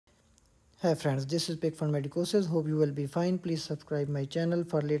Hi friends, this is Pick from Medicosis. Hope you will be fine. Please subscribe my channel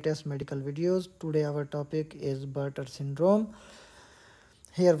for latest medical videos. Today our topic is Bartter syndrome.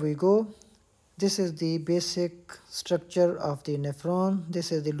 Here we go. This is the basic structure of the nephron.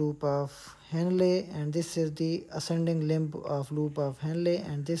 This is the loop of Henle, and this is the ascending limb of loop of Henle,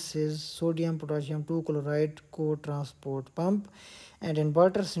 and this is sodium potassium 2 chloride co-transport pump. And in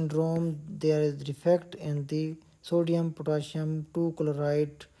Bartter syndrome there is defect in the sodium potassium 2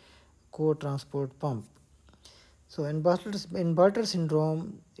 chloride co-transport pump. So in Bartter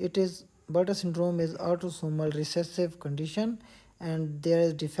syndrome, Bartter syndrome is autosomal recessive condition, and there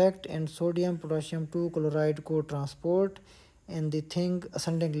is defect in sodium potassium 2 chloride co-transport in the thin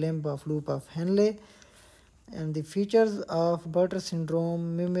ascending limb of loop of Henle. And the features of Bartter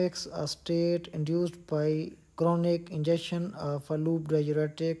syndrome mimics a state induced by chronic ingestion of a loop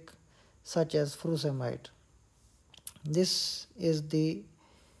diuretic such as furosemide. This is the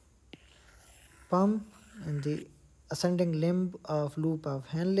pump in the ascending limb of loop of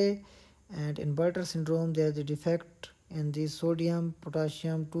Henle, and in Bartter syndrome there is a defect in the sodium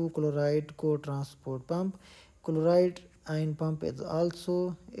potassium 2 chloride co-transport pump. Chloride ion pump is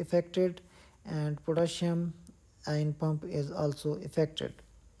also affected, and potassium ion pump is also affected.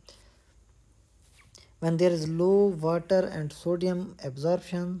 When there is low water and sodium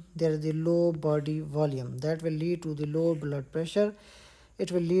absorption, there is the low body volume that will lead to the low blood pressure. It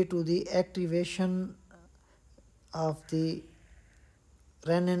will lead to the activation of the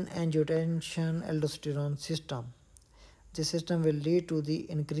renin-angiotensin-aldosterone system. This system will lead to the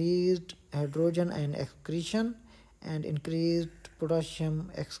increased hydrogen ion excretion and increased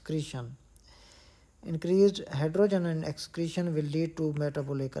potassium excretion. Increased hydrogen ion excretion will lead to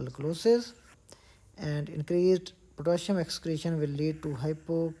metabolic alkalosis, and increased potassium excretion will lead to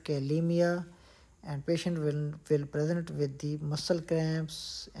hypokalemia, and patient will present with the muscle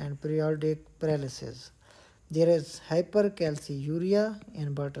cramps and periodic paralysis. There is hypercalciuria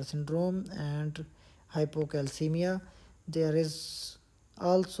in Bartter syndrome and hypocalcemia. There is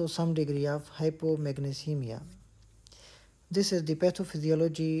also some degree of hypomagnesemia. This is the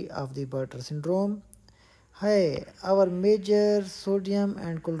pathophysiology of the Bartter syndrome. Hi, our major sodium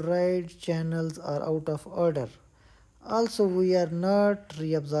and chloride channels are out of order. Also, we are not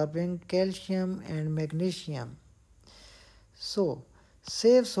reabsorbing calcium and magnesium. So,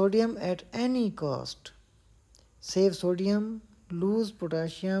 save sodium at any cost. Save sodium, lose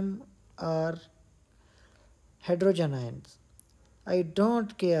potassium or hydrogen ions. I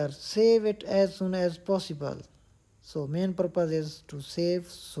don't care, save it as soon as possible. So, main purpose is to save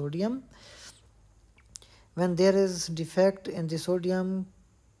sodium. When there is defect in the sodium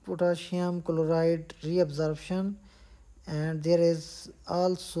potassium chloride reabsorption, and there is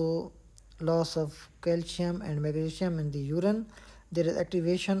also loss of calcium and magnesium in the urine, there is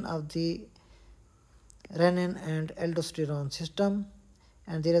activation of the renin and aldosterone system,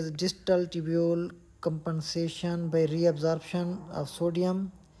 and there is distal tubule compensation by reabsorption of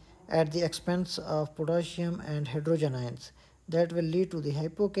sodium at the expense of potassium and hydrogen ions. That will lead to the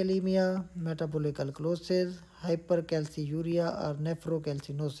hypokalemia, metabolic alkalosis, hypercalciuria or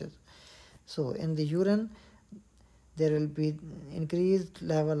nephrocalcinosis. So in the urine there will be increased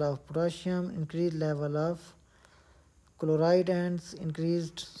level of potassium, increased level of chloride ions,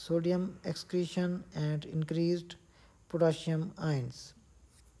 increased sodium excretion and increased potassium ions.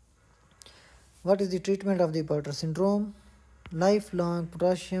 What is the treatment of the Bartter syndrome? Lifelong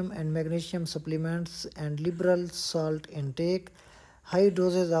potassium and magnesium supplements and liberal salt intake. High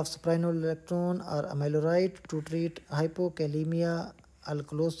doses of spironolactone or amiloride to treat hypokalemia,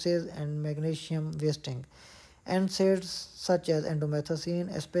 alkalosis and magnesium wasting. NSAIDs such as indomethacin,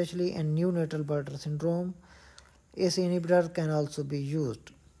 especially in neonatal Bartter syndrome. ACE inhibitor can also be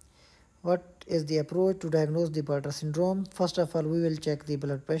used. What is the approach to diagnose the Bartter syndrome? First of all, we will check the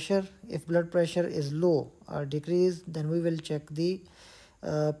blood pressure. If blood pressure is low or decreased, then we will check the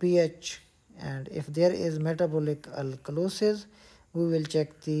pH. And if there is metabolic alkalosis, we will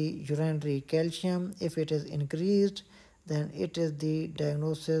check the urinary calcium. If it is increased, then it is the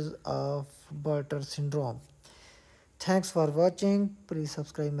diagnosis of Bartter syndrome. Thanks for watching. Please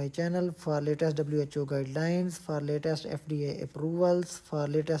subscribe my channel for latest WHO guidelines, for latest FDA approvals, for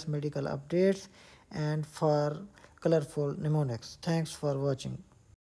latest medical updates, and for colorful mnemonics. Thanks for watching.